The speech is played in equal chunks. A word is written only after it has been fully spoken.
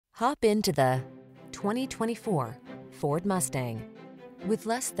Hop into the 2024 Ford Mustang. With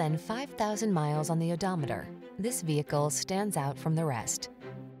less than 5,000 miles on the odometer, this vehicle stands out from the rest.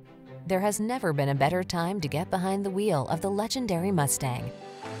 There has never been a better time to get behind the wheel of the legendary Mustang.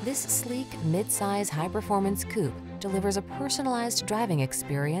 This sleek, mid-size, high-performance coupe delivers a personalized driving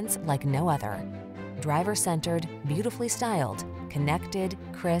experience like no other. Driver-centered, beautifully styled, connected,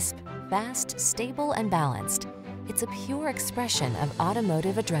 crisp, fast, stable, and balanced. It's a pure expression of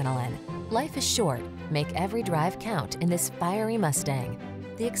automotive adrenaline. Life is short. Make every drive count in this fiery Mustang.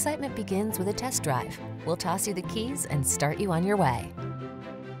 The excitement begins with a test drive. We'll toss you the keys and start you on your way.